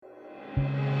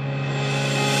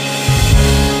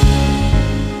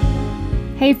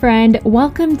Hey friend,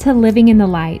 welcome to Living in the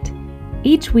Light.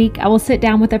 Each week I will sit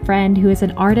down with a friend who is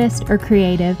an artist or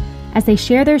creative as they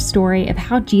share their story of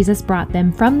how Jesus brought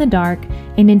them from the dark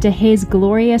and into His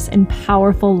glorious and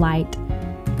powerful light.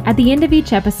 At the end of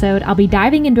each episode, I'll be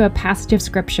diving into a passage of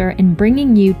Scripture and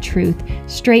bringing you truth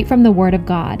straight from the Word of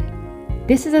God.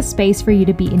 This is a space for you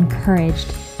to be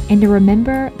encouraged and to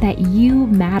remember that you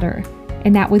matter,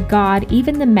 and that with God,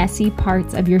 even the messy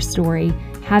parts of your story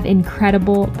have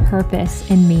incredible purpose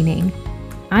and meaning.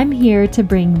 I'm here to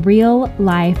bring real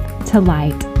life to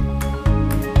light.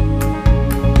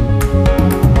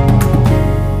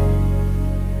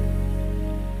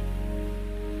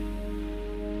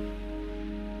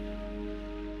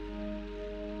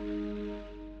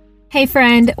 Hey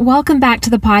friend, welcome back to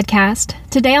the podcast.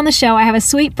 Today on the show, I have a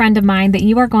sweet friend of mine that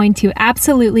you are going to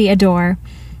absolutely adore.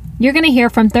 You're going to hear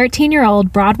from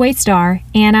 13-year-old Broadway star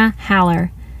Anna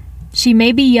Haller. She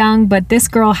may be young, but this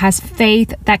girl has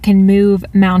faith that can move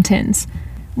mountains.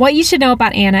 What you should know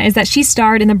about Anna is that she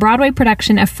starred in the Broadway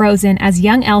production of Frozen as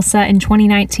young Elsa in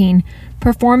 2019,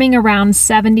 performing around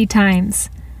 70 times.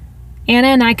 Anna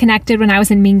and I connected when I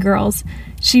was in Mean Girls.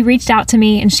 She reached out to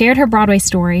me and shared her Broadway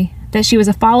story, that she was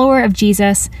a follower of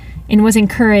Jesus and was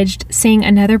encouraged seeing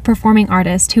another performing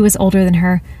artist who was older than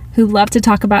her, who loved to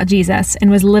talk about Jesus and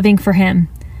was living for Him.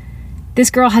 This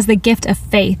girl has the gift of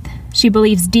faith. She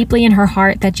believes deeply in her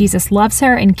heart that Jesus loves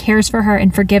her and cares for her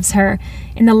and forgives her,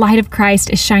 and the light of Christ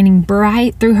is shining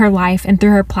bright through her life and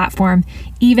through her platform,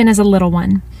 even as a little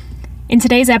one. In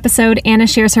today's episode, Anna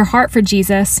shares her heart for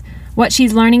Jesus, what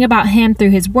she's learning about Him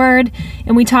through His Word,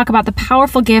 and we talk about the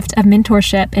powerful gift of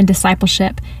mentorship and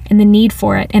discipleship and the need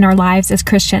for it in our lives as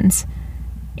Christians.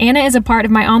 Anna is a part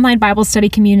of my online Bible study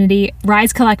community,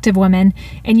 Rise Collective Women,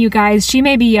 and you guys, she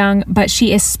may be young, but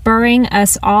she is spurring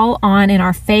us all on in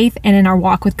our faith and in our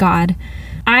walk with God.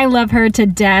 I love her to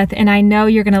death, and I know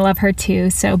you're going to love her too,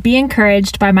 so be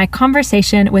encouraged by my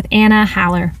conversation with Anna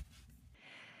Haller.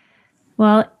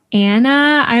 Well,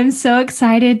 Anna, I'm so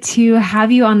excited to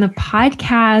have you on the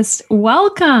podcast.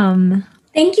 Welcome.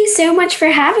 Thank you so much for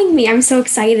having me. I'm so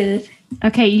excited.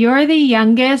 Okay, you're the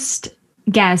youngest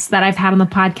guest that I've had on the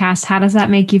podcast. How does that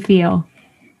make you feel?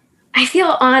 I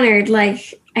feel honored. I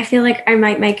feel like I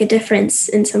might make a difference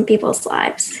in some people's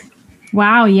lives.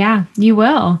 Wow, yeah, you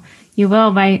will. You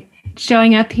will by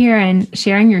showing up here and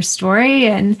sharing your story.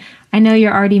 And I know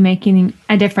you're already making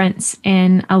a difference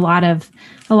in a lot of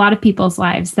people's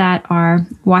lives that are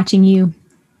watching you.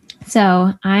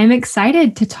 So I'm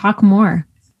excited to talk more.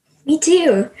 Me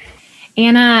too.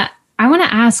 Anna, I want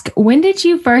to ask, when did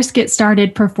you first get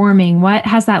started performing? What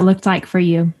has that looked like for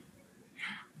you?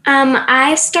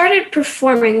 I started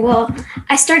performing. Well,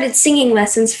 I started singing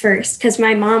lessons first because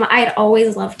my mom, I'd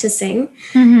always loved to sing.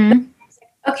 Mm-hmm.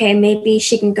 Okay, maybe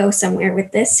she can go somewhere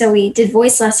with this. So we did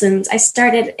voice lessons. I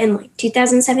started in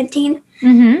 2017.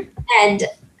 Mm-hmm. And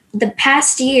the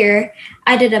past year,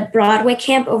 I did a Broadway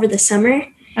camp over the summer.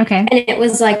 Okay. And it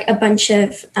was a bunch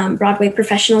of Broadway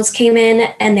professionals came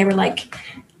in, and they were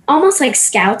almost like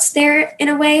scouts there in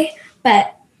a way.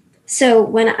 But so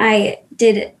when I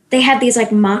did, they had these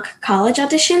mock college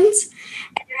auditions,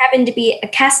 and there happened to be a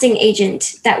casting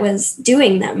agent that was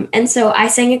doing them. And so I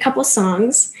sang a couple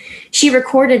songs. She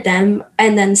recorded them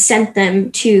and then sent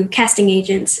them to casting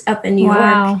agents up in New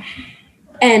York.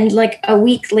 And a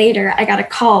week later, I got a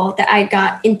call that I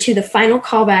got into the final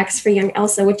callbacks for Young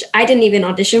Elsa, which I didn't even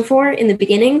audition for in the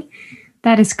beginning.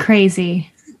 That is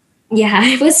crazy. Yeah,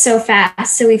 it was so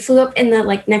fast. So we flew up in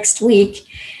the next week,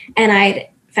 and I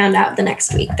found out the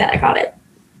next week that I got it.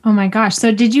 Oh my gosh.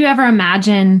 So did you ever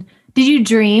imagine, did you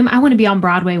dream, I want to be on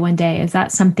Broadway one day? Is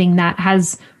that something that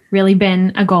has really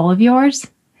been a goal of yours?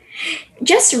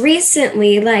 Just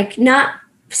recently, not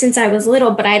since I was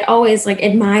little, but I'd always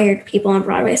admired people on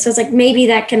Broadway. So it's maybe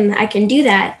I can do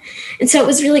that. And so it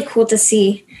was really cool to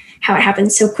see how it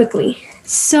happened so quickly.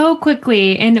 So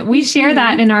quickly. And we share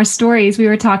that in our stories. We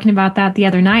were talking about that the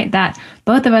other night, that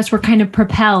both of us were kind of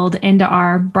propelled into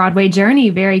our Broadway journey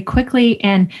very quickly.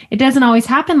 And it doesn't always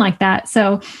happen like that.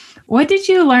 So what did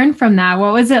you learn from that?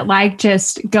 What was it like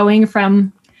just going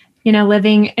from,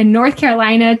 living in North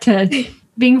Carolina to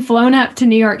being flown up to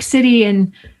New York City?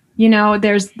 And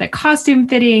there's the costume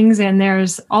fittings and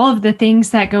there's all of the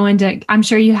things that go into, I'm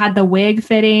sure you had the wig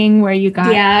fitting where you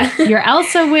got your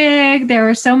Elsa wig. There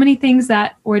were so many things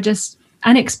that were just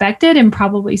unexpected and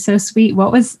probably so sweet.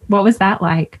 What was that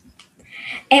like?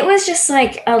 It was just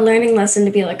a learning lesson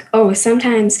to be oh,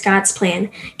 sometimes God's plan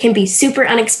can be super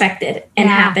unexpected and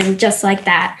happen just like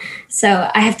that. So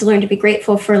I have to learn to be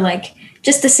grateful for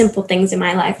just the simple things in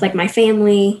my life, like my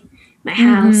family, my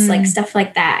house, like stuff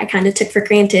like that. I kind of took for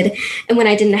granted. And when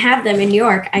I didn't have them in New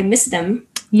York, I missed them.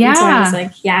 Yeah. And so I was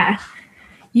like, yeah.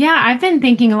 Yeah, I've been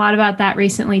thinking a lot about that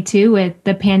recently too with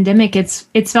the pandemic. It's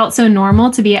felt so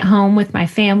normal to be at home with my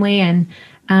family and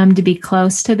to be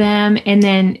close to them. And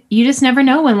then you just never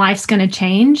know when life's going to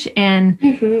change. And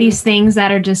these things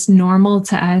that are just normal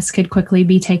to us could quickly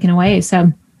be taken away.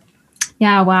 So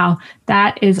yeah, wow,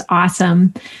 that is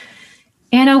awesome.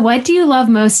 Anna, what do you love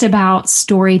most about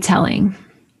storytelling?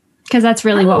 Because that's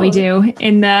really what we do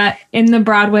in the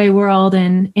Broadway world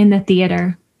and in the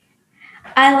theater.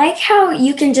 I like how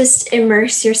you can just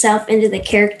immerse yourself into the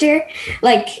character.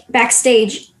 Like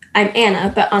backstage, I'm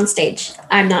Anna, but on stage,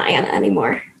 I'm not Anna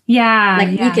anymore. Yeah.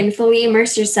 Like you can fully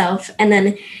immerse yourself, and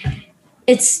then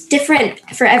it's different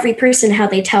for every person how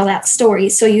they tell that story.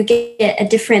 So you get a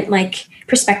different like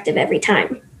perspective every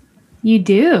time. You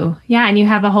do. Yeah. And you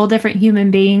have a whole different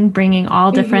human being bringing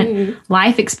all different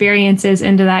life experiences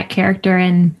into that character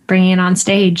and bringing it on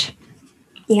stage.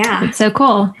 Yeah. It's so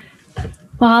cool.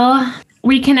 Well,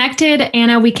 we connected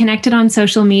on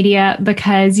social media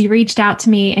because you reached out to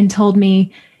me and told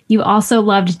me you also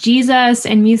loved Jesus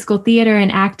and musical theater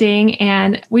and acting.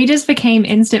 And we just became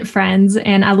instant friends.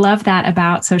 And I love that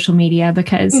about social media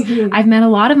because I've met a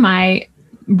lot of my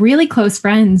really close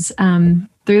friends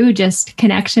through just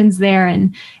connections there.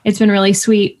 And it's been really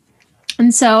sweet.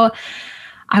 And so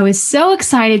I was so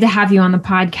excited to have you on the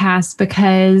podcast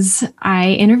because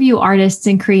I interview artists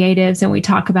and creatives and we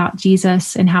talk about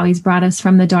Jesus and how he's brought us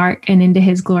from the dark and into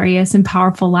his glorious and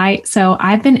powerful light. So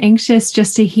I've been anxious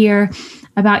just to hear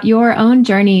about your own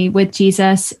journey with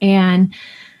Jesus. And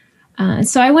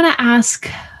so I want to ask,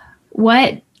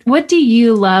 what do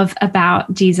you love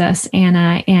about Jesus,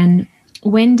 Anna? And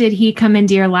when did he come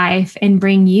into your life and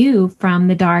bring you from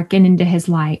the dark and into his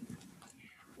light?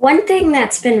 One thing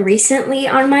that's been recently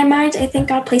on my mind, I think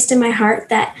God placed in my heart,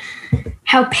 that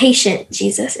how patient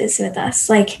Jesus is with us.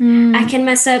 Like I can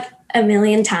mess up a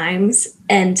million times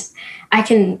and I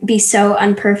can be so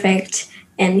unperfect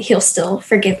and he'll still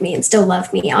forgive me and still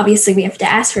love me. Obviously we have to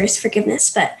ask for his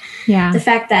forgiveness, but the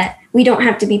fact that we don't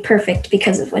have to be perfect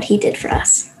because of what he did for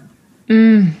us.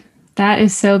 That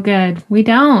is so good. We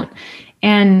don't.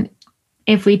 And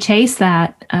if we chase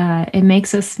that, it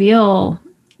makes us feel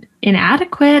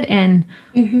inadequate and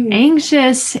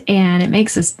anxious, and it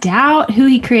makes us doubt who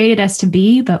he created us to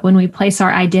be. But when we place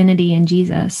our identity in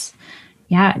Jesus,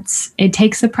 it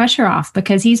takes the pressure off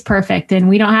because he's perfect and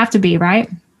we don't have to be, right?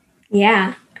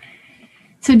 Yeah.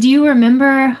 So do you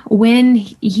remember when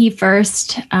he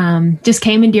first just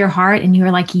came into your heart and you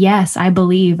were like, yes, I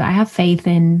believe, I have faith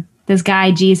in this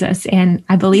guy, Jesus, and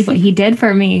I believe what he did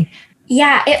for me?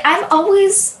 Yeah,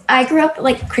 I grew up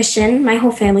like Christian. My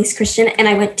whole family's Christian, and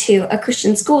I went to a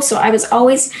Christian school. So I was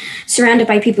always surrounded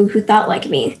by people who thought like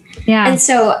me. Yeah. And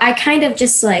so I kind of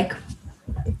just like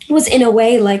was in a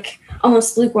way like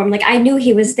almost lukewarm. Like I knew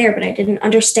he was there, but I didn't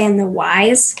understand the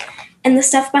whys and the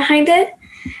stuff behind it.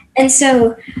 And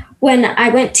so when I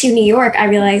went to New York, I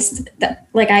realized that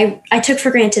like I took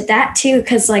for granted that too.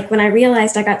 Because like when I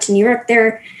realized I got to New York,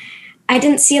 I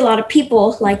didn't see a lot of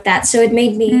people like that. So it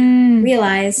made me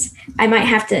realize I might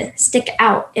have to stick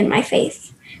out in my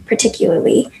faith,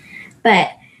 particularly.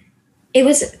 But it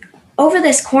was over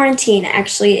this quarantine,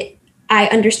 actually, I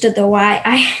understood the why.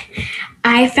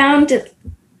 I found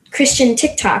Christian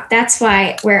TikTok. That's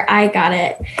where I got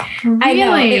it. Really? I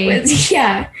know it was,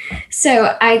 yeah.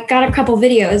 So I got a couple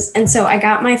videos. And so I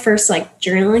got my first like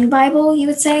journaling Bible, you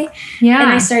would say. Yeah. And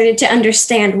I started to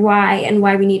understand why and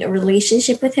why we need a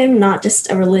relationship with him, not just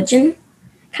a religion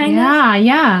kind of. Yeah,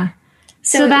 yeah.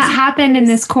 So that happened in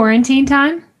this quarantine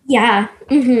time? Yeah.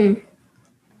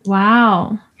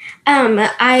 Wow.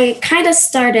 I kind of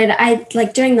started,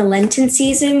 during the Lenten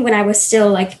season when I was still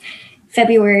like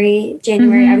February,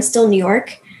 January, I was still in New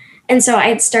York. And so I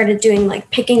had started doing like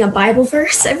picking a Bible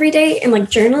verse every day and like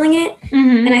journaling it.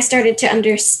 And I started to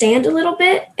understand a little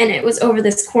bit. And it was over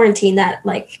this quarantine that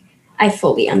like I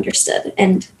fully understood.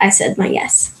 And I said my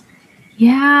yes.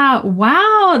 Yeah.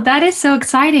 Wow. That is so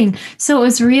exciting. So it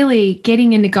was really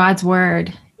getting into God's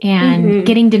word and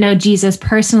getting to know Jesus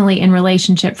personally in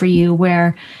relationship for you,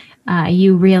 where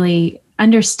you really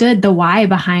understood the why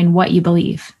behind what you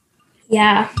believe.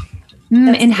 Yeah.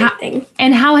 And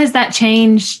how has that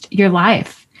changed your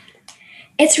life?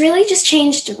 It's really just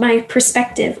changed my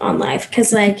perspective on life.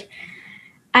 Cause like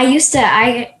I used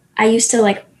to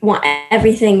like want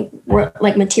everything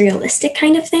like materialistic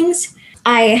kind of things.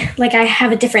 I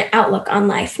have a different outlook on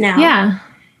life now. Yeah.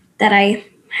 That I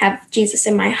have Jesus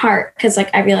in my heart. Cause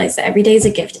like I realize that every day is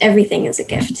a gift. Everything is a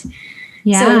gift.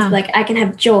 Yeah. So it's like I can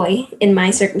have joy in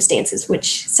my circumstances,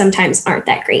 which sometimes aren't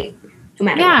that great. no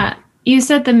matter what. You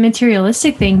said the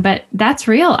materialistic thing, but that's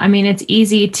real. I mean, it's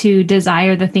easy to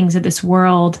desire the things of this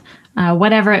world,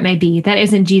 whatever it may be, that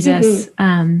isn't Jesus.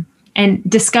 And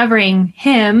discovering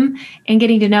him and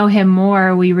getting to know him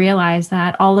more, we realize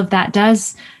that all of that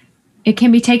it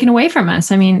can be taken away from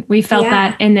us. I mean, we felt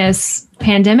that in this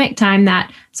pandemic time,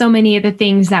 that so many of the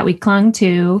things that we clung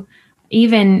to,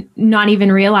 even not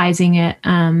even realizing it,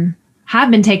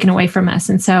 have been taken away from us.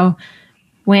 And so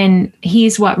when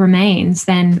he's what remains,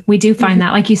 then we do find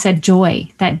that, like you said, joy,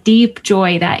 that deep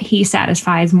joy that he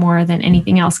satisfies more than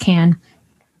anything else can.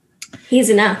 He's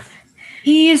enough.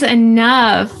 He's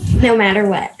enough. No matter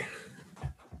what.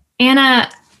 Anna,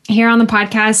 here on the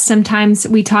podcast, sometimes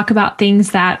we talk about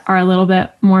things that are a little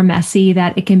bit more messy,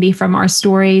 that it can be from our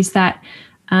stories, that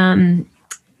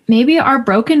maybe are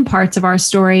broken parts of our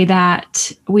story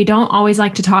that we don't always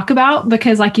like to talk about,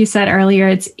 because like you said earlier,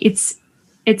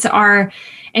 it's our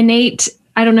innate,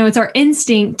 it's our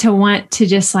instinct to want to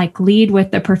just like lead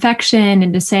with the perfection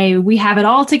and to say we have it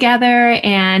all together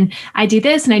and I do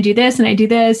this and I do this and I do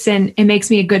this and it makes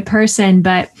me a good person.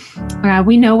 But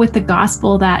we know with the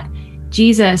gospel that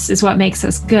Jesus is what makes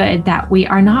us good, that we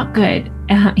are not good.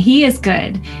 He is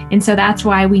good. And so that's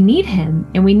why we need him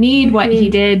and we need what he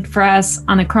did for us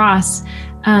on the cross.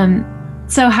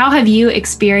 So how have you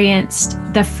experienced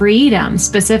the freedom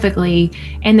specifically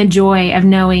and the joy of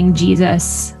knowing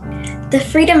Jesus? The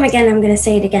freedom, again, I'm going to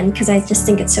say it again because I just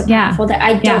think it's so powerful that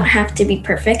I don't have to be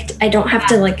perfect. I don't have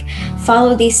to like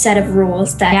follow these set of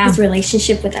rules, that his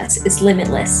relationship with us is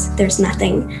limitless. There's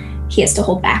nothing he has to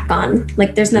hold back on.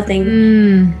 Like there's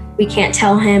nothing we can't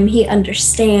tell him. He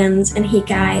understands and he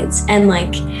guides. And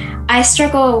like I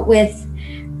struggle with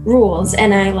rules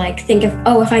and I like think of,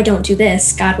 if I don't do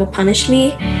this, God will punish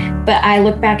me. But I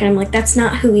look back and I'm like, that's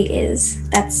not who he is.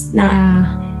 That's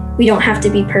not, we don't have to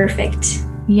be perfect.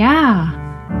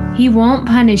 Yeah. He won't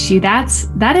punish you.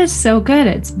 That is so good.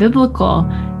 It's biblical.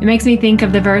 It makes me think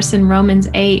of the verse in Romans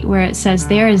 8 where it says,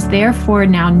 there is therefore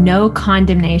now no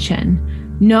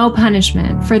condemnation, no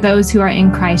punishment for those who are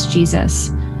in Christ Jesus.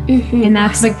 And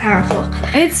that's so powerful.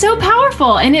 It's so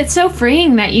powerful. And it's so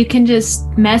freeing that you can just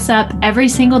mess up every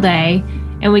single day.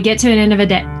 And we get to an end of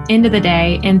the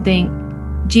day and think,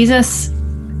 Jesus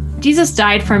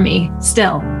died for me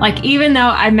still. Like, even though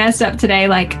I messed up today,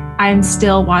 like I'm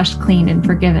still washed clean and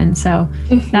forgiven. So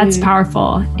that's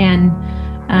powerful. And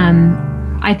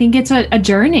I think it's a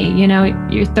journey.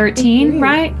 You're 13,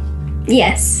 right?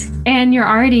 Yes. And you're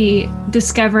already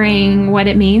discovering what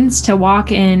it means to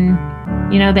walk in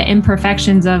the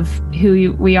imperfections of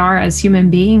who we are as human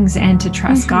beings and to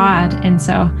trust God. And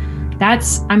so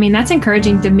that's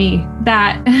encouraging to me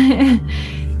that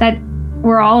that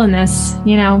we're all in this,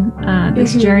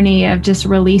 this journey of just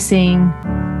releasing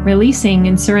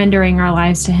and surrendering our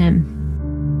lives to him.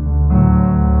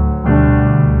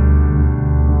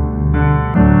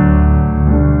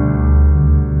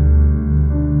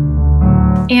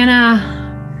 Anna,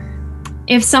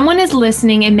 if someone is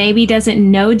listening and maybe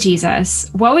doesn't know Jesus,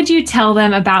 what would you tell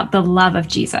them about the love of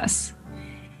Jesus?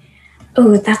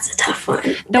 Oh, that's a tough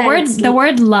one. The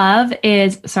word love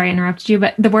is, sorry, I interrupted you,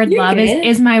 but the word love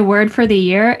is my word for the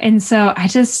year. And so I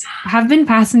just have been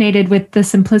fascinated with the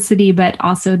simplicity, but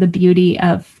also the beauty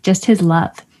of just his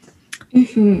love.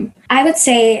 I would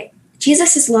say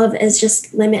Jesus's love is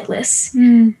just limitless.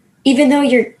 Even though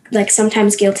you're like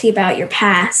sometimes guilty about your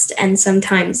past and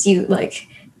sometimes you like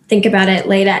think about it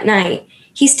late at night,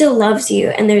 he still loves you.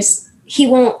 And he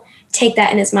won't take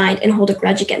that in his mind and hold a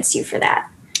grudge against you for that.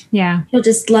 Yeah. He'll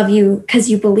just love you because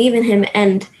you believe in him,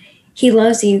 and he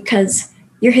loves you because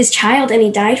you're his child and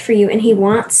he died for you and he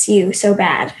wants you so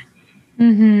bad.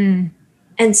 And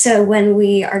so when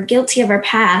we are guilty of our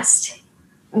past,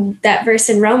 that verse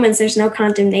in Romans, there's no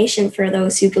condemnation for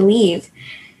those who believe.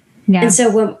 Yeah. And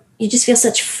so when you just feel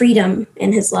such freedom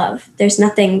in his love, there's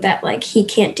nothing that like he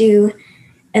can't do,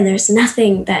 and there's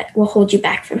nothing that will hold you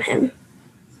back from him.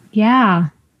 Yeah.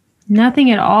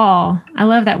 Nothing at all. I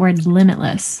love that word,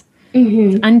 limitless.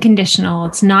 Unconditional.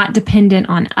 It's not dependent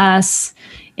on us.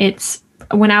 It's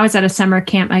when I was at a summer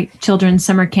camp, like children's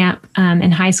summer camp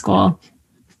in high school,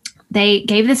 they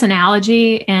gave this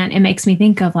analogy and it makes me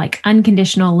think of like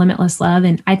unconditional, limitless love.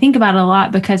 And I think about it a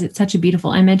lot because it's such a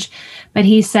beautiful image. But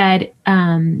he said,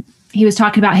 he was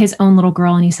talking about his own little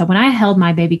girl. And he said, when I held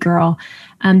my baby girl,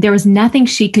 there was nothing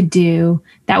she could do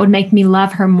that would make me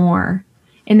love her more.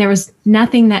 And there was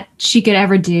nothing that she could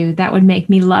ever do that would make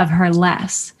me love her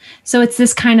less. So it's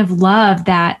this kind of love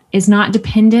that is not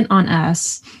dependent on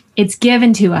us. It's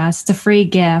given to us. It's a free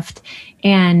gift.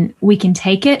 And we can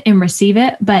take it and receive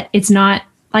it. But it's not,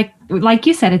 like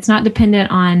you said, it's not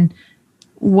dependent on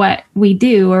what we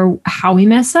do or how we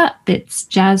mess up. It's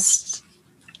just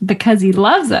because he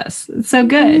loves us. It's so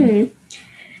good. Mm-hmm.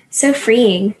 So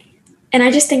freeing. And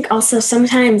I just think also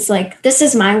sometimes, like, this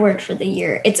is my word for the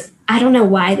year. I don't know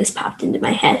why this popped into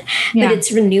my head, but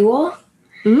it's renewal.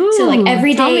 Ooh, so like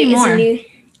every day is a new,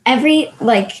 I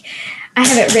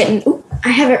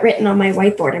have it written on my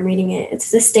whiteboard. I'm reading it.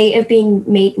 It's the state of being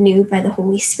made new by the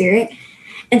Holy Spirit.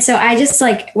 And so I just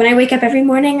when I wake up every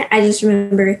morning, I just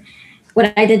remember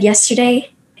what I did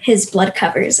yesterday. His blood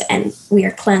covers and we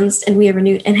are cleansed and we are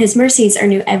renewed and his mercies are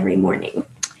new every morning.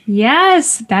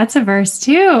 Yes, that's a verse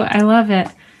too. I love it.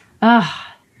 Oh,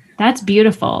 that's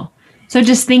beautiful. So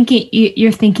just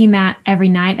you're thinking that every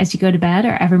night as you go to bed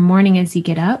or every morning as you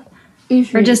get up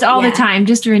or just all the time,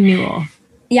 just renewal.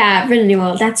 Yeah,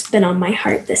 renewal. That's been on my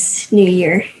heart this new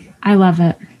year. I love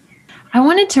it. I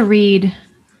wanted to read,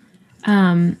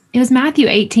 it was Matthew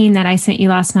 18 that I sent you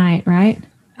last night, right?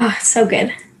 Oh, so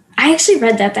good. I actually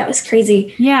read that. That was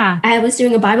crazy. Yeah. I was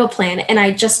doing a Bible plan and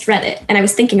I just read it and I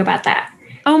was thinking about that.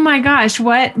 Oh my gosh.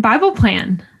 What Bible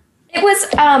plan? It was,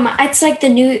 it's like the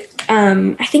new,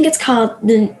 I think it's called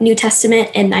the New Testament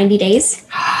in 90 days.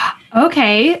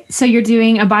 Okay. So you're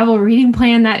doing a Bible reading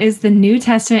plan that is the New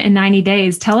Testament in 90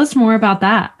 days. Tell us more about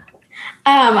that.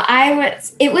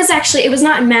 It was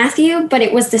not in Matthew, but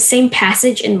it was the same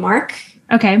passage in Mark.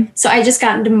 Okay. So I just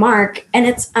got into Mark and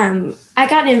it's, I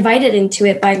got invited into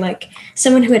it by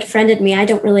someone who had friended me. I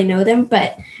don't really know them,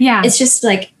 but yeah, it's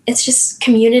just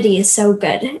community is so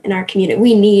good in our community.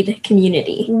 We need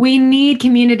community.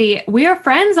 We are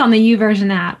friends on the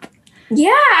YouVersion app. Yeah,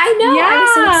 I know. Yeah. I'm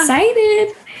so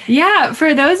excited. Yeah.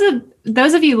 For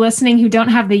those of you listening who don't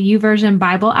have the YouVersion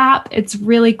Bible app, it's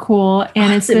really cool.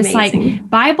 And it's this amazing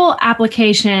Bible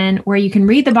application where you can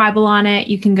read the Bible on it.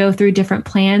 You can go through different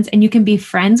plans and you can be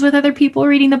friends with other people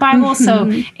reading the Bible.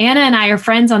 Mm-hmm. So Anna and I are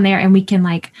friends on there and we can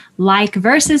like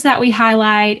verses that we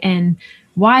highlight and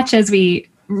watch as we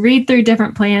read through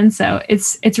different plans. So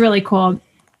it's really cool.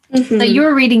 Mm-hmm. So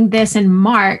you're reading this in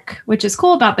Mark, which is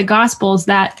cool about the Gospels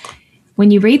that when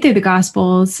you read through the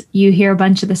Gospels, you hear a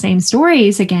bunch of the same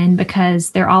stories again, because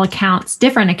they're all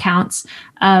different accounts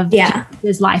of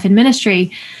his life and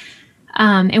ministry.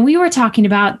 And we were talking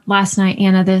about last night,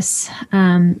 Anna,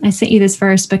 I sent you this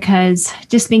verse because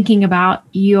just thinking about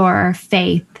your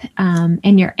faith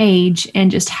and your age and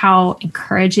just how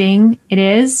encouraging it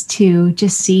is to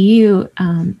just see you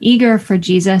eager for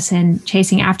Jesus and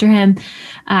chasing after him.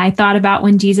 I thought about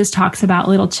when Jesus talks about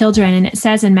little children, and it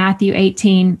says in Matthew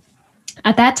 18,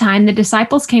 at that time, the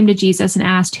disciples came to Jesus and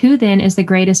asked, "Who then is the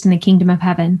greatest in the kingdom of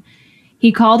heaven?"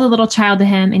 He called a little child to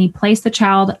him and he placed the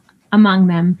child among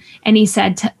them. And he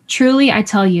said, "Truly, I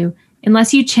tell you,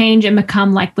 unless you change and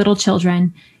become like little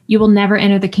children, you will never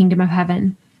enter the kingdom of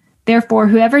heaven. Therefore,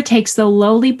 whoever takes the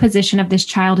lowly position of this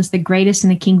child is the greatest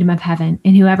in the kingdom of heaven.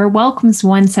 And whoever welcomes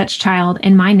one such child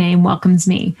in my name welcomes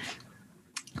me."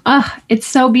 Oh, it's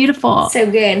so beautiful. So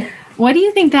good. What do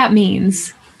you think that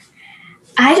means?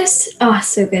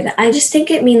 So good. I just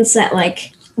think it means that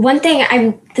one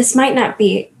thing this might not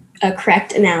be a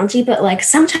correct analogy, but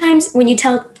sometimes when you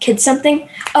tell kids something,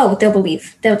 they'll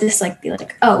believe. They'll just be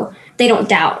they don't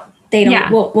doubt. They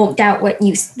won't doubt what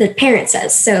the parent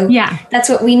says. So that's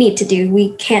what we need to do.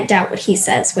 We can't doubt what he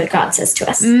says, what God says to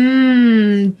us.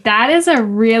 That is a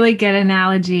really good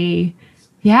analogy.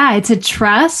 Yeah, it's a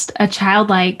trust, a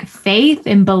childlike faith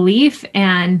and belief.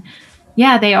 And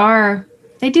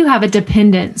they do have a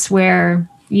dependence where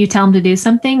you tell them to do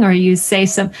something or you say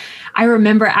I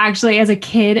remember actually as a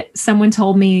kid, someone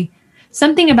told me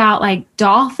something about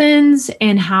dolphins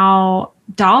and how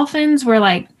dolphins were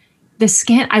the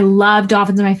skin. I love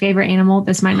dolphins are my favorite animal.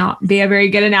 This might not be a very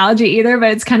good analogy either,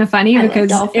 but it's kind of funny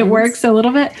because it works a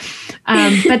little bit.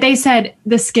 But they said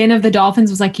the skin of the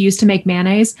dolphins was used to make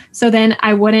mayonnaise. So then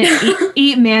I wouldn't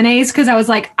eat mayonnaise because I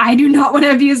was I do not want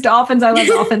to abuse dolphins. I love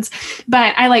dolphins,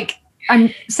 but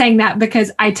I'm saying that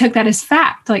because I took that as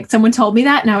fact. Someone told me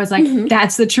that and I was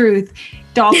that's the truth.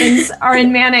 Dolphins are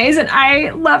in mayonnaise and I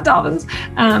love dolphins.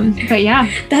 But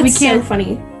yeah, that's so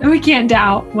funny. We can't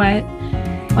doubt what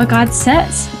God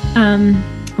says. I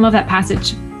love that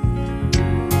passage.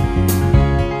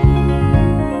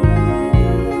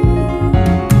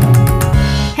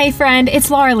 Hey friend,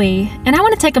 it's Laura Lee, and I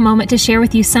want to take a moment to share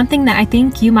with you something that I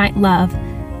think you might love.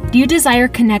 Do you desire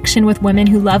connection with women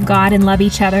who love God and love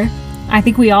each other? I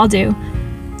think we all do.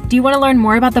 Do you want to learn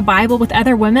more about the Bible with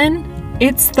other women?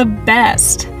 It's the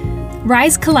best.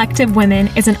 Rise Collective Women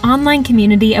is an online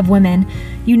community of women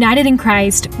united in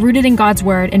Christ, rooted in God's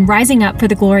Word, and rising up for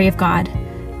the glory of God.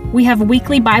 We have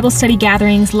weekly Bible study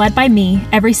gatherings led by me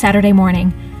every Saturday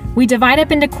morning. We divide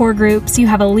up into core groups, you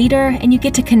have a leader, and you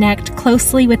get to connect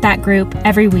closely with that group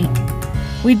every week.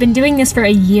 We've been doing this for a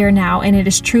year now, and it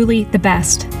is truly the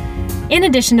best. In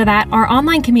addition to that, our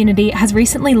online community has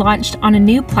recently launched on a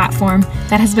new platform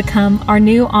that has become our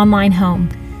new online home.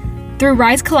 Through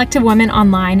Rise Collective Women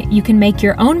Online, you can make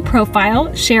your own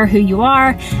profile, share who you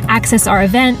are, access our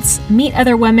events, meet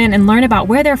other women, and learn about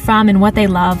where they're from and what they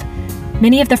love.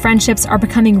 Many of the friendships are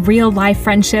becoming real-life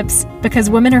friendships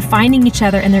because women are finding each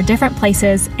other in their different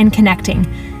places and connecting.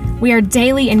 We are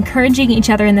daily encouraging each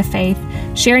other in the faith,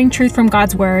 sharing truth from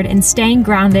God's Word, and staying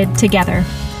grounded together.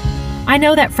 I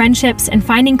know that friendships and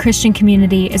finding Christian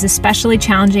community is especially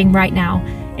challenging right now,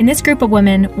 and this group of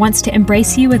women wants to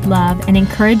embrace you with love and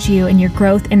encourage you in your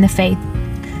growth in the faith.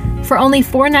 For only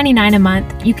 $4.99 a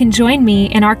month, you can join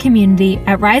me in our community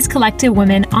at Rise Collective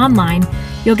Women Online.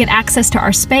 You'll get access to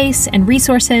our space and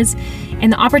resources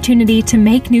and the opportunity to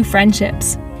make new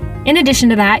friendships. In addition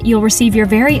to that, you'll receive your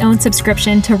very own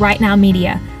subscription to Right Now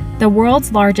Media, the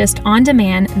world's largest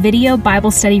on-demand video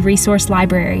Bible study resource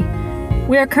library.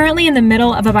 We are currently in the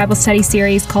middle of a Bible study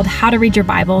series called How to Read Your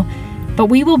Bible, but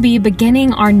we will be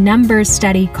beginning our Numbers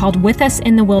study called With Us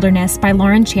in the Wilderness by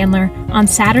Lauren Chandler on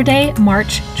Saturday,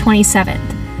 March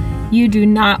 27th. You do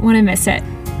not want to miss it.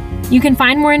 You can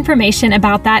find more information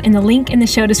about that in the link in the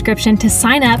show description to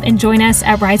sign up and join us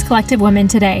at Rise Collective Women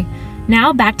today.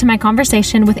 Now back to my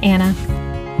conversation with Anna.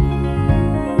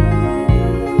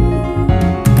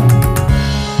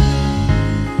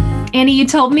 Annie, you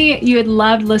told me you had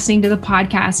loved listening to the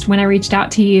podcast when I reached out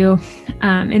to you.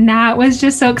 And that was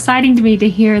just so exciting to me to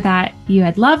hear that you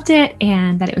had loved it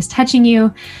and that it was touching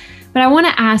you. But I want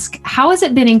to ask, how has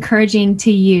it been encouraging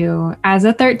to you as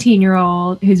a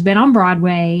 13-year-old who's been on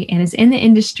Broadway and is in the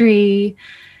industry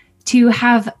to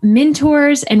have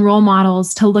mentors and role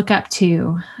models to look up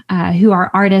to who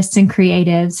are artists and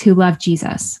creatives who love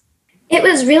Jesus? It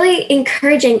was really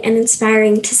encouraging and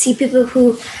inspiring to see people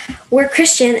who were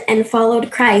Christian and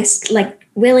followed Christ, like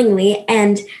willingly,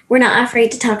 and were not afraid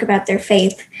to talk about their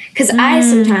faith. Because I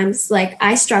sometimes,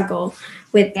 I struggle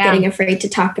with getting afraid to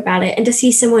talk about it. And to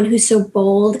see someone who's so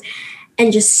bold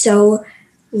and just so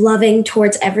loving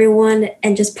towards everyone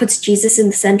and just puts Jesus in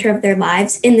the center of their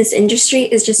lives in this industry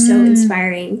is just so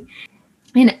inspiring.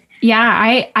 And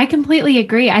yeah, I completely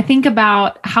agree. I think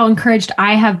about how encouraged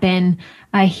I have been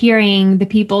hearing the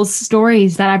people's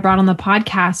stories that I brought on the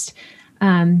podcast,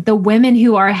 the women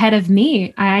who are ahead of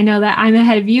me. I know that I'm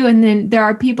ahead of you, and then there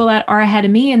are people that are ahead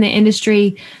of me in the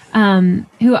industry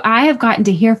who I have gotten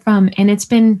to hear from, and it's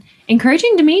been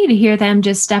encouraging to me to hear them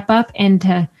just step up and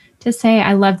to say,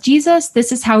 I love Jesus.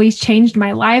 This is how he's changed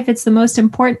my life. It's the most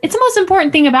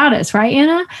important thing about us, right,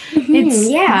 Anna?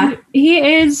 Mm-hmm, He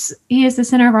is the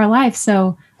center of our life.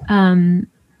 So,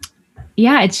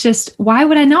 it's just, why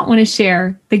would I not want to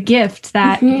share the gift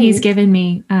that he's given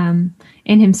me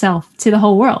in himself to the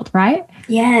whole world, right?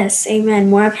 Yes, amen.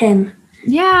 More of him.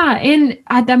 Yeah. And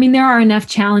I mean, there are enough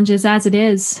challenges as it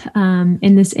is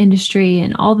in this industry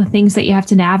and all the things that you have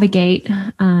to navigate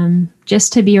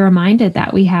just to be reminded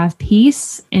that we have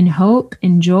peace and hope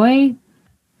and joy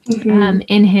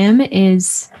in him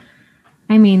is,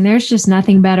 I mean, there's just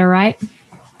nothing better, right?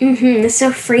 Mm-hmm. It's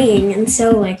so freeing and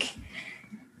so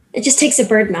it just takes a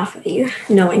burden off of you,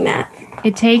 knowing that.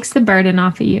 It takes the burden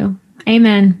off of you.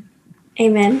 Amen.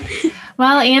 Amen.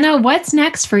 Well, Anna, what's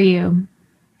next for you?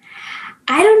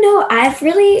 I don't know. I've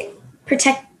really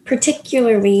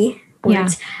particularly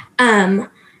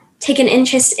taken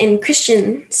interest in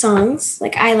Christian songs.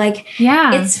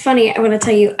 It's funny. I want to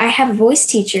tell you, I have a voice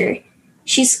teacher.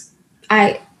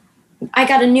 I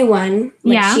got a new one.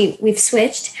 We've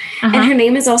switched, and her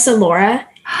name is also Laura.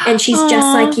 And she's just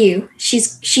like you.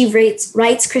 She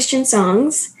writes Christian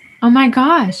songs. Oh my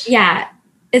gosh. Yeah,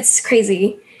 it's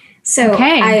crazy.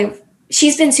 So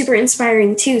she's been super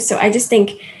inspiring too. So I just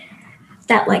think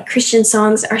that Christian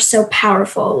songs are so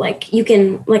powerful. You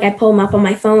can, I pull them up on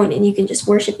my phone and you can just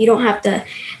worship. You don't have to,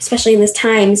 especially in this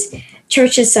times,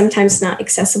 church is sometimes not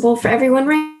accessible for everyone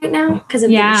right now because of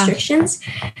the restrictions,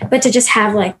 but to just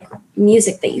have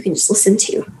music that you can just listen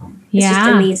to. It's just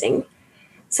amazing.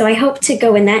 So I hope to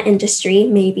go in that industry,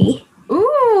 maybe.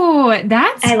 Ooh,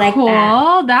 that's cool.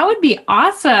 That would be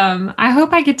awesome. I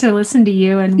hope I get to listen to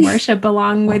you and worship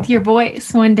along with your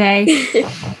voice one day.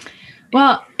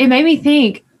 Well, it made me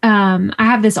think, I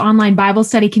have this online Bible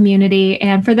study community.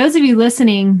 And for those of you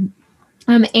listening,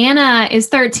 Anna is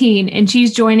 13 and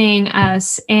she's joining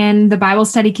us in the Bible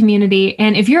study community.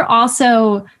 And if you're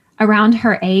also around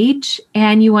her age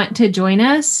and you want to join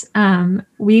us,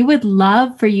 we would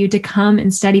love for you to come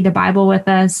and study the Bible with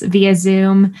us via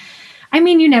Zoom. I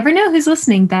mean, you never know who's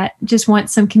listening that just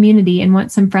wants some community and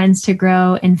wants some friends to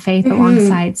grow in faith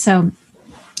alongside. So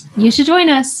you should join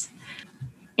us.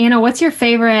 Anna, what's your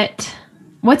favorite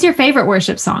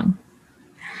worship song?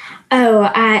 Oh,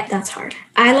 that's hard.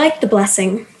 I like The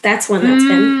Blessing. That's one that's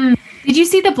been. Did you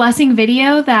see the Blessing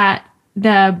video that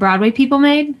the Broadway people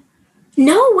made?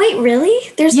 No, wait,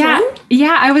 really? There's one?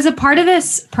 Yeah, I was a part of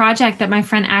this project that my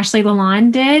friend Ashley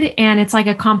Lalonde did, and it's like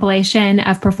a compilation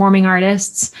of performing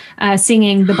artists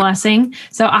singing The Blessing.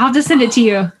 So I'll have to send it to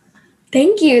you.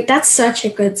 Thank you. That's such a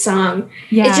good song.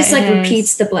 Yeah, it just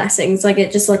repeats the blessings. Like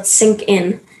it just lets sink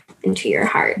into your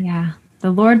heart. Yeah.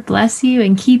 The Lord bless you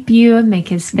and keep you and make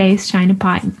his face shine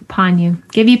upon you.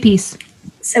 Give you peace.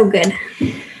 So good.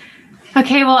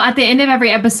 Okay, well, at the end of every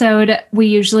episode, we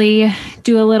usually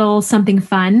do a little something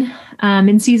fun.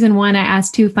 In season 1, I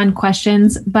asked 2 fun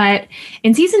questions, but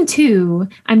in season 2,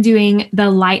 I'm doing the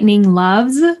lightning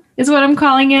loves is what I'm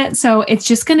calling it. So it's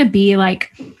just going to be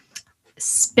like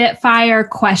spitfire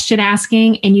question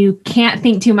asking, and you can't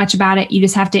think too much about it. You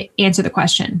just have to answer the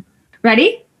question.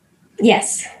 Ready?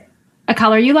 Yes. A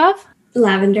color you love?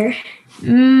 Lavender.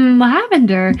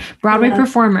 Lavender. Broadway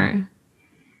performer.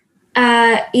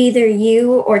 Either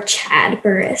you or Chad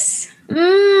Burris.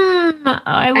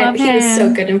 I love him. He was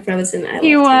so good in Frozen.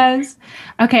 He was.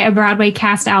 Okay, a Broadway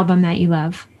cast album that you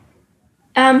love.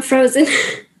 Frozen.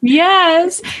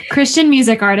 Yes. Christian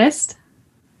music artist.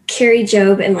 Carrie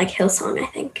Job and like Hillsong, I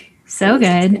think. So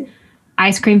good.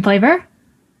 Ice cream flavor?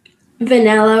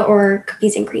 Vanilla or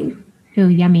cookies and cream. Ooh,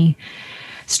 yummy.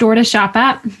 Store to shop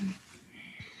at?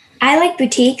 I like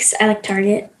boutiques. I like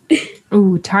Target.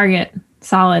 Ooh, Target.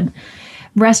 Solid.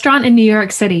 Restaurant in New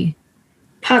York City?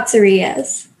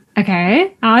 Pizzerias.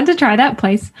 Okay. I want to try that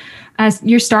place.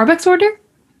 Your Starbucks order?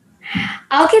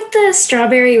 I'll get the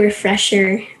strawberry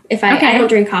refresher if I don't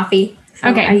drink coffee. So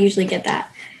okay. I usually get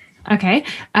that. Okay.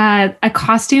 A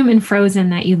costume in Frozen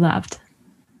that you loved?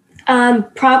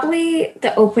 Probably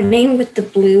the opening with the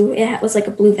blue. It was like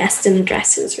a blue vest and a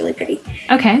dress. It was really pretty.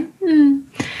 Okay.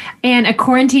 And a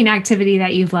quarantine activity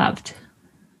that you've loved?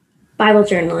 Bible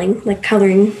journaling, like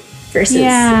coloring verses.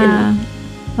 Yeah.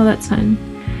 Well, that's fun.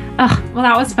 Oh, well,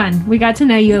 that was fun. We got to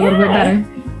know you a little bit better.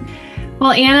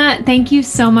 Well, Anna, thank you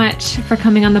so much for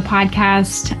coming on the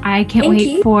podcast. I can't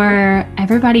wait for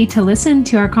everybody to listen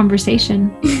to our conversation.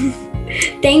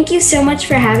 Thank you so much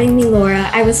for having me, Laura.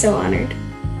 I was so honored.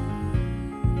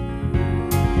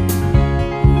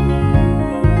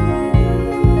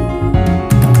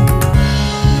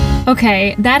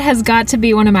 Okay, that has got to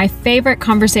be one of my favorite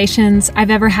conversations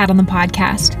I've ever had on the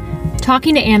podcast.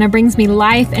 Talking to Anna brings me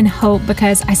life and hope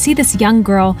because I see this young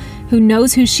girl who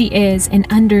knows who she is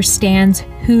and understands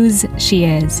whose she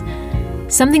is.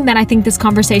 Something that I think this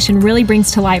conversation really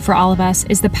brings to light for all of us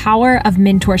is the power of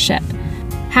mentorship.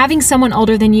 Having someone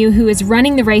older than you who is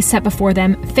running the race set before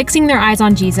them, fixing their eyes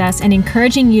on Jesus, and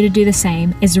encouraging you to do the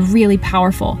same is really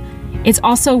powerful. It's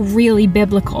also really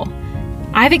biblical.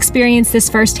 I've experienced this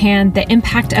firsthand, the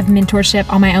impact of mentorship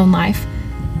on my own life.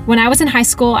 When I was in high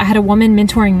school, I had a woman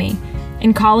mentoring me.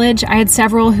 In college, I had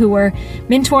several who were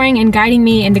mentoring and guiding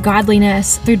me into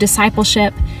godliness through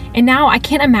discipleship. And now I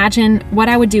can't imagine what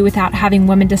I would do without having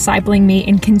women discipling me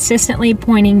and consistently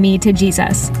pointing me to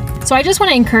Jesus. So I just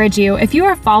want to encourage you, if you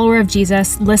are a follower of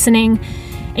Jesus listening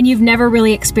and you've never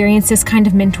really experienced this kind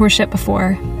of mentorship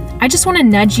before, I just want to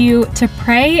nudge you to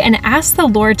pray and ask the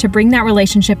Lord to bring that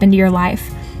relationship into your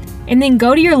life. And then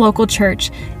go to your local church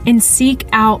and seek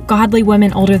out godly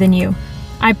women older than you.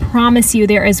 I promise you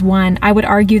there is one. I would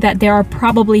argue that there are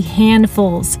probably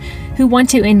handfuls who want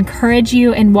to encourage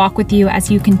you and walk with you as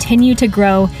you continue to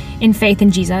grow in faith in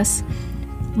Jesus.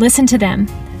 Listen to them.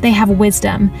 They have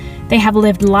wisdom. They have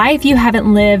lived life you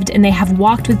haven't lived, and they have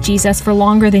walked with Jesus for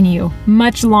longer than you,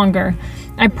 much longer.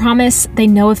 I promise they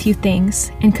know a few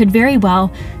things and could very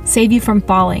well save you from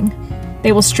falling.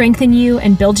 They will strengthen you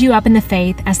and build you up in the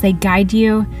faith as they guide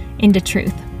you into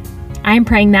truth. I am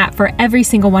praying that for every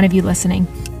single one of you listening.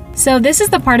 So this is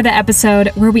the part of the episode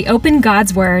where we open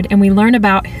God's Word and we learn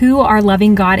about who our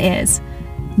loving God is.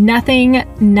 Nothing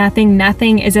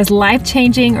is as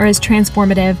life-changing or as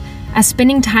transformative as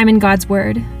spending time in God's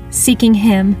Word, seeking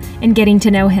Him, and getting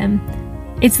to know Him.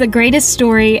 It's the greatest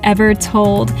story ever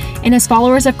told, and as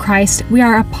followers of Christ, we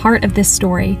are a part of this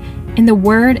story, and the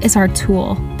Word is our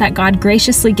tool that God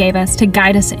graciously gave us to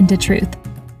guide us into truth.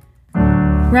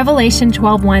 Revelation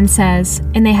 12:1 says,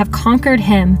 "And they have conquered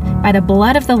him by the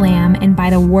blood of the Lamb and by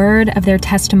the word of their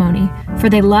testimony, for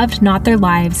they loved not their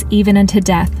lives even unto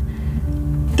death."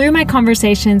 Through my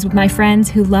conversations with my friends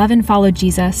who love and follow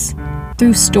Jesus,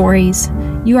 through stories,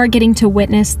 You are getting to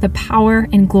witness the power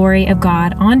and glory of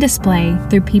God on display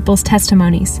through people's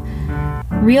testimonies.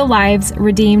 Real lives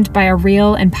redeemed by a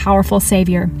real and powerful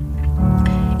Savior.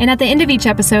 And at the end of each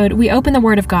episode, we open the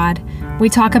Word of God. We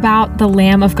talk about the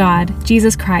Lamb of God,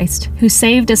 Jesus Christ, who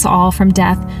saved us all from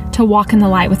death to walk in the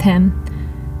light with Him.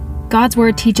 God's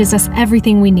Word teaches us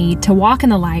everything we need to walk in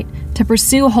the light, to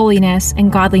pursue holiness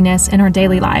and godliness in our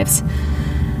daily lives.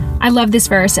 I love this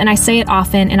verse, and I say it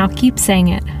often, and I'll keep saying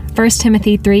it. 1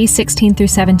 Timothy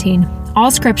 3:16-17. All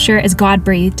Scripture is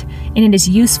God-breathed, and it is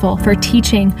useful for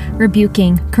teaching,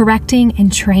 rebuking, correcting,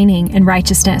 and training in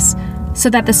righteousness, so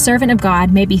that the servant of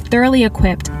God may be thoroughly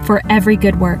equipped for every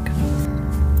good work.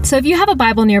 So if you have a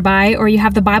Bible nearby, or you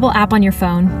have the Bible app on your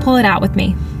phone, pull it out with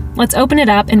me. Let's open it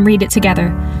up and read it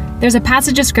together. There's a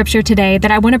passage of Scripture today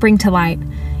that I want to bring to light.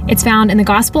 It's found in the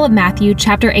Gospel of Matthew,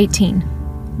 chapter 18.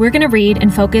 We're going to read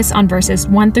and focus on verses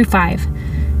 1 through 5.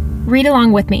 Read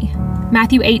along with me.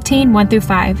 Matthew 18, 1 through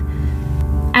 5.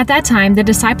 At that time, the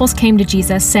disciples came to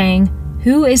Jesus, saying,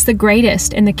 "Who is the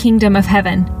greatest in the kingdom of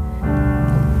heaven?"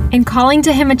 And calling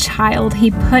to him a child,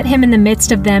 he put him in the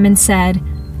midst of them and said,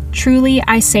 "Truly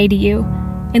I say to you,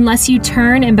 unless you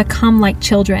turn and become like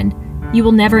children, you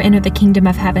will never enter the kingdom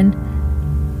of heaven.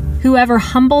 Whoever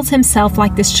humbles himself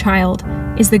like this child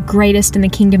is the greatest in the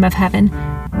kingdom of heaven.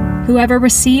 Whoever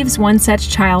receives one such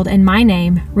child in my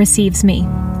name receives me."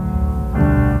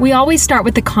 We always start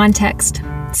with the context.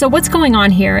 So what's going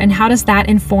on here, and how does that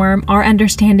inform our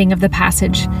understanding of the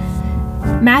passage?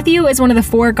 Matthew is one of the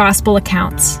 4 gospel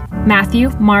accounts: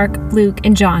 Matthew, Mark, Luke,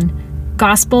 and John.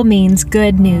 Gospel means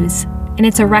good news, and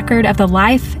it's a record of the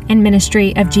life and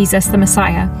ministry of Jesus the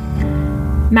Messiah.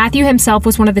 Matthew himself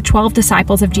was one of the 12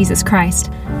 disciples of Jesus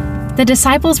Christ. The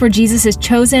disciples were Jesus'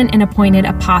 chosen and appointed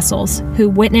apostles who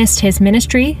witnessed his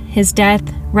ministry, his death,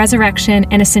 resurrection,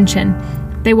 and ascension.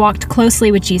 They walked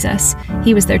closely with Jesus.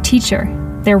 He was their teacher,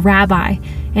 their rabbi,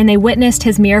 and they witnessed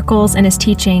his miracles and his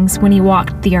teachings when he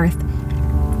walked the earth.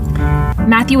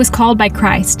 Matthew was called by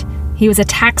Christ. He was a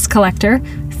tax collector.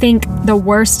 Think the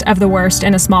worst of the worst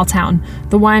in a small town,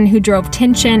 the one who drove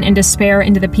tension and despair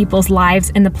into the people's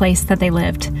lives in the place that they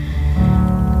lived.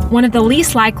 One of the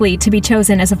least likely to be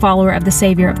chosen as a follower of the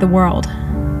Savior of the world.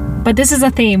 But this is a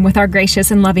theme with our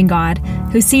gracious and loving God,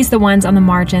 who sees the ones on the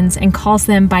margins and calls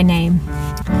them by name.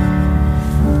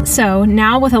 So,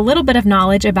 now with a little bit of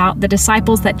knowledge about the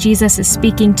disciples that Jesus is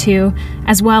speaking to,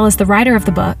 as well as the writer of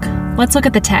the book, let's look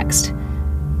at the text.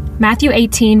 Matthew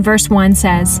 18, verse 1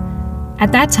 says,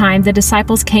 "At that time the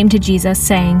disciples came to Jesus,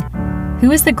 saying,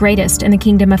 'Who is the greatest in the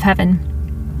kingdom of heaven?'"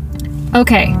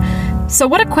 Okay, so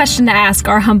what a question to ask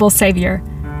our humble Savior,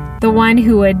 the one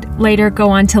who would later go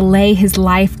on to lay his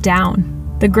life down,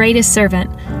 the greatest servant,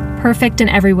 perfect in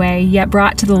every way, yet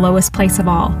brought to the lowest place of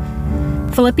all.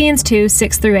 Philippians 2,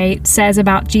 6-8 says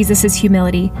about Jesus'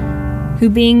 humility, who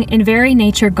being in very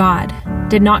nature God,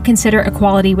 did not consider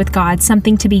equality with God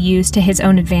something to be used to his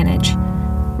own advantage.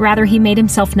 Rather, he made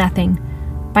himself nothing,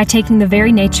 by taking the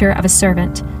very nature of a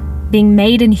servant, being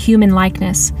made in human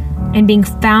likeness, and being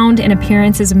found in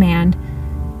appearance as a man.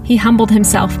 He humbled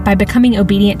himself by becoming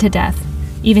obedient to death,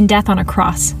 even death on a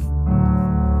cross.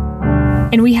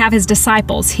 And we have his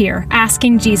disciples here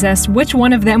asking Jesus which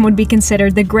one of them would be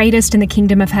considered the greatest in the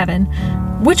kingdom of heaven.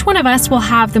 Which one of us will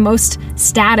have the most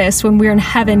status when we're in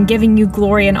heaven giving you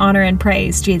glory and honor and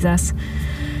praise, Jesus?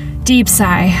 Deep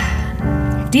sigh.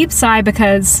 Deep sigh,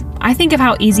 because I think of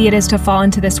how easy it is to fall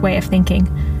into this way of thinking.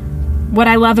 What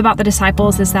I love about the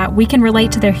disciples is that we can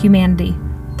relate to their humanity,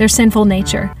 their sinful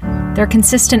nature, their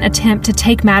consistent attempt to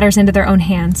take matters into their own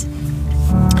hands.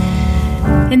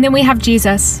 And then we have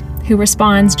Jesus, who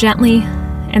responds gently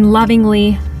and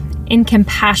lovingly in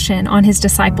compassion on his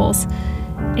disciples,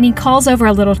 and he calls over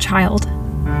a little child.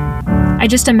 I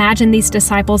just imagine these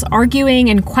disciples arguing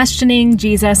and questioning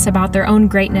Jesus about their own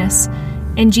greatness,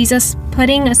 and Jesus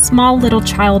putting a small little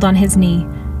child on his knee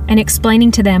and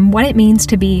explaining to them what it means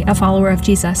to be a follower of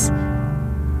Jesus.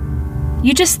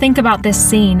 You just think about this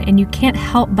scene and you can't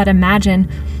help but imagine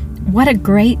what a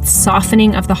great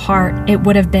softening of the heart it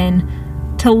would have been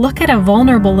to look at a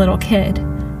vulnerable little kid,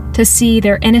 to see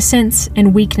their innocence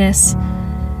and weakness,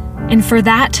 and for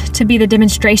that to be the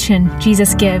demonstration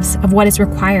Jesus gives of what is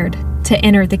required to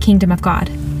enter the kingdom of God.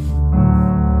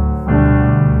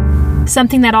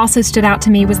 Something that also stood out to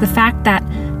me was the fact that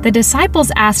the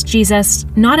disciples asked Jesus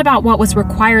not about what was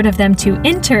required of them to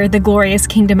enter the glorious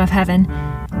kingdom of heaven,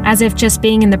 as if just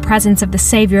being in the presence of the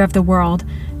Savior of the world,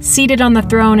 seated on the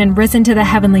throne and risen to the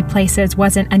heavenly places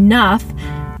wasn't enough.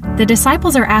 The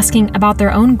disciples are asking about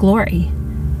their own glory.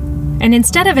 And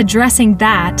instead of addressing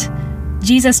that,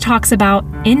 Jesus talks about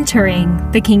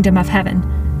entering the kingdom of heaven.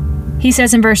 He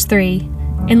says in verse 3,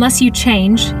 "Unless you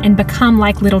change and become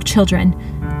like little children,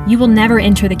 you will never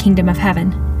enter the kingdom of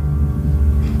heaven."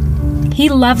 He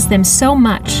loves them so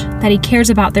much that he cares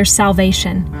about their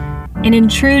salvation. And in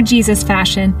true Jesus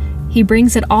fashion, he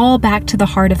brings it all back to the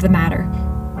heart of the matter.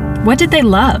 What did they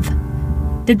love?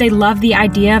 Did they love the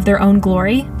idea of their own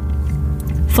glory?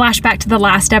 Flashback to the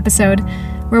last episode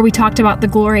where we talked about the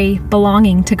glory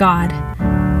belonging to God.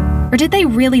 Or did they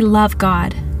really love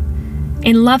God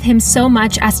and love him so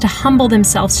much as to humble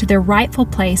themselves to their rightful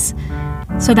place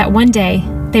so that one day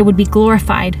they would be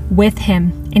glorified with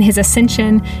him in his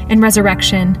ascension and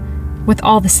resurrection with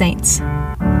all the saints?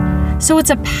 So it's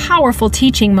a powerful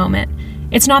teaching moment.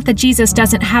 It's not that Jesus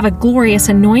doesn't have a glorious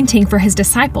anointing for his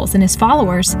disciples and his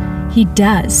followers. He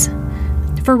does.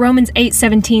 For Romans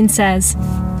 8:17 says,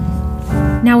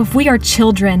 "Now if we are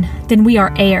children, then we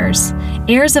are heirs,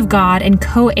 heirs of God and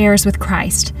co-heirs with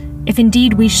Christ, if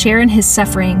indeed we share in his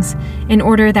sufferings, in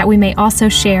order that we may also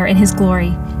share in his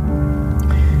glory."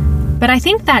 But I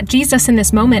think that Jesus in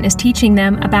this moment is teaching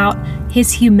them about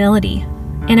his humility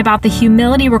and about the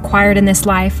humility required in this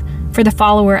life for the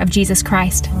follower of Jesus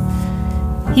Christ.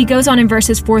 He goes on in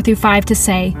verses 4 through 5 to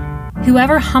say,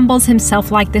 "Whoever humbles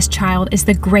himself like this child is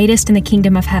the greatest in the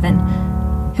kingdom of heaven.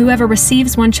 Whoever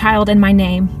receives one child in my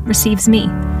name receives me."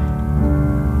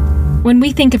 When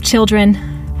we think of children,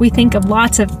 we think of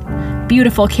lots of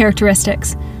beautiful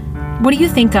characteristics. What do you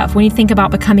think of when you think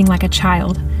about becoming like a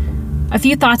child? A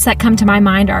few thoughts that come to my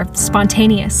mind are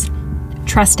spontaneous,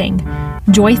 trusting,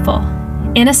 joyful,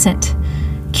 innocent,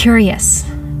 curious,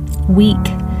 weak,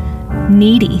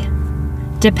 needy,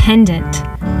 dependent.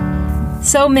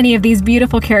 So many of these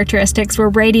beautiful characteristics were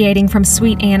radiating from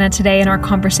sweet Anna today in our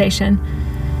conversation.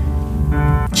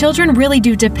 Children really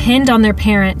do depend on their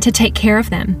parent to take care of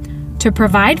them, to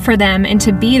provide for them, and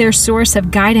to be their source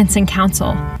of guidance and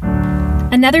counsel.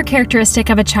 Another characteristic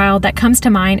of a child that comes to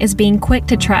mind is being quick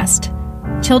to trust.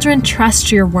 Children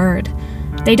trust your word.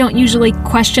 They don't usually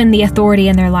question the authority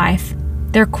in their life.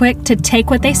 They're quick to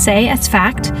take what they say as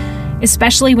fact,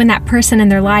 especially when that person in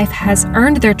their life has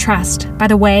earned their trust by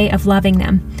the way of loving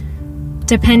them.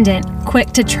 Dependent,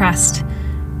 quick to trust.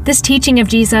 This teaching of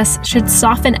Jesus should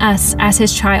soften us as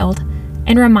his child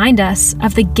and remind us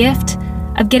of the gift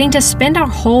of getting to spend our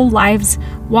whole lives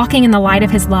walking in the light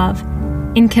of his love,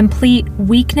 in complete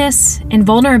weakness and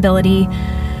vulnerability,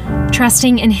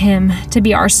 trusting in him to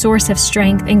be our source of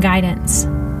strength and guidance.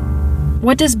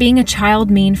 What does being a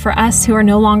child mean for us who are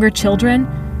no longer children?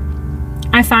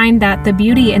 I find that the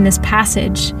beauty in this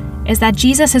passage is that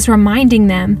Jesus is reminding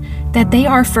them that they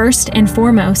are first and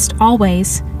foremost,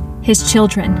 always, his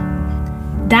children.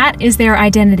 That is their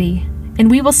identity, and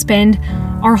we will spend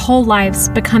our whole lives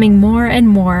becoming more and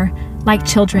more like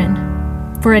children,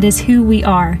 for it is who we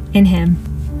are in him.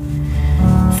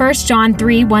 1 John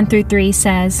 3:1-3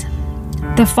 says,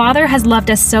 "The Father has loved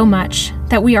us so much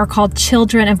that we are called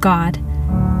children of God,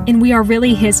 and we are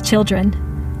really his children.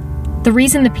 The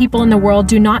reason the people in the world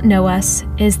do not know us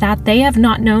is that they have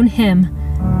not known him.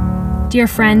 Dear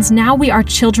friends, now we are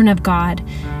children of God,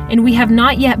 and we have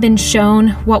not yet been shown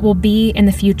what will be in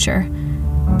the future.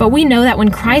 But we know that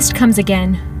when Christ comes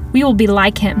again, we will be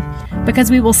like him, because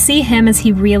we will see him as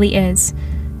he really is.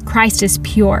 Christ is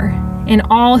pure, and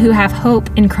all who have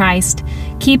hope in Christ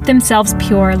keep themselves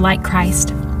pure like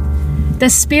Christ." The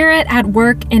Spirit at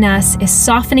work in us is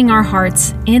softening our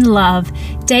hearts in love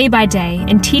day by day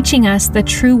and teaching us the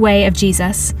true way of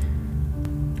Jesus.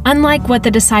 Unlike what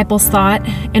the disciples thought,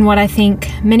 and what I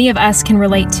think many of us can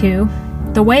relate to,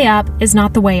 the way up is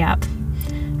not the way up.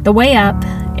 The way up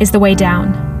is the way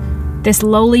down. This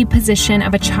lowly position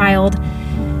of a child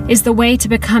is the way to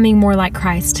becoming more like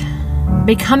Christ,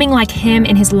 becoming like him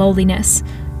in his lowliness,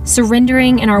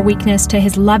 surrendering in our weakness to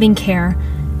his loving care,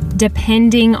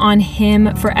 depending on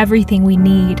him for everything we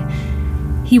need.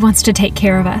 He wants to take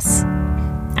care of us.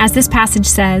 As this passage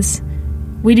says,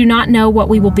 we do not know what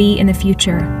we will be in the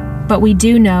future, but we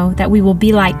do know that we will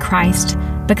be like Christ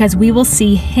because we will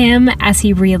see him as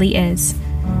he really is.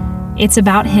 It's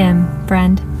about him,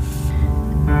 friend.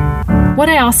 What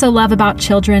I also love about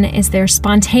children is their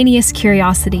spontaneous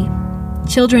curiosity.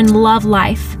 Children love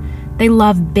life. They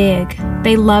love big.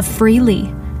 They love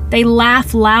freely. They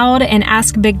laugh loud and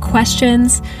ask big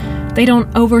questions. They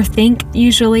don't overthink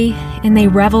usually, and they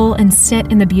revel and sit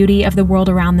in the beauty of the world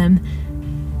around them.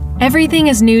 Everything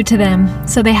is new to them,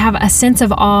 so they have a sense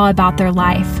of awe about their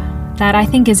life that I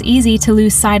think is easy to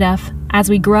lose sight of as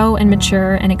we grow and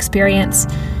mature and experience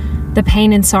the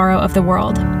pain and sorrow of the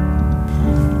world.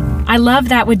 I love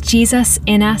that with Jesus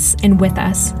in us and with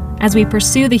us, as we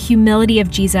pursue the humility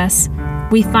of Jesus,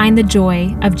 we find the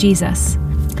joy of Jesus.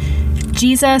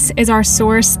 Jesus is our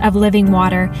source of living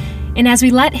water, and as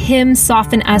we let Him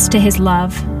soften us to His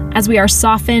love, as we are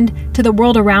softened to the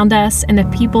world around us and the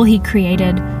people He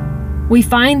created, we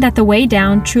find that the way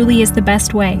down truly is the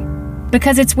best way,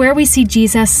 because it's where we see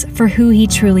Jesus for who He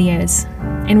truly is,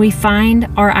 and we find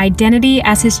our identity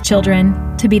as His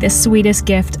children to be the sweetest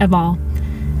gift of all.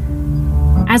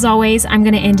 As always, I'm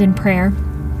going to end in prayer.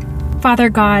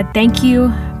 Father God, thank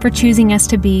you for choosing us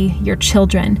to be your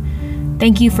children.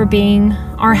 Thank you for being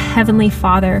our Heavenly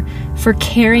Father, for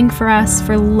caring for us,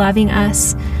 for loving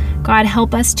us. God,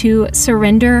 help us to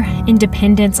surrender in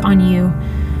dependence on you,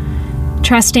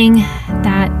 trusting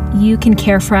that you can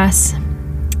care for us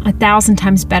 1,000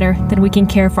 times better than we can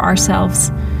care for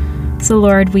ourselves. So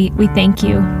Lord, we thank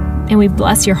you and we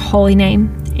bless your holy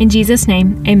name. In Jesus'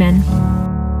 name, amen.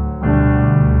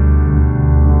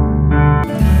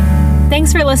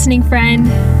 Thanks for listening, friend.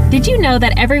 Did you know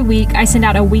that every week I send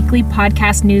out a weekly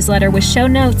podcast newsletter with show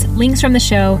notes, links from the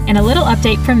show, and a little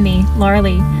update from me, Laura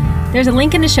Lee? There's a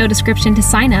link in the show description to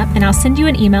sign up, and I'll send you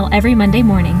an email every Monday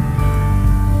morning.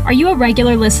 Are you a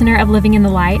regular listener of Living in the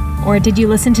Light, or did you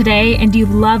listen today and do you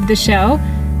love the show?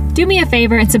 Do me a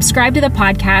favor and subscribe to the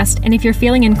podcast, and if you're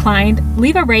feeling inclined,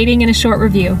 leave a rating and a short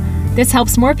review. This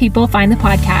helps more people find the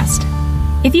podcast.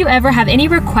 If you ever have any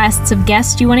requests of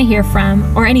guests you want to hear from,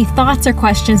 or any thoughts or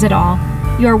questions at all,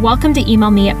 you are welcome to email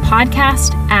me at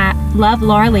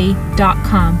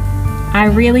podcast@lovelauralee.com. I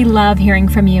really love hearing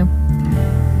from you.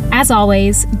 As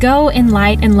always, go in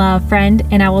light and love, friend,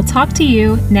 and I will talk to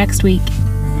you next week.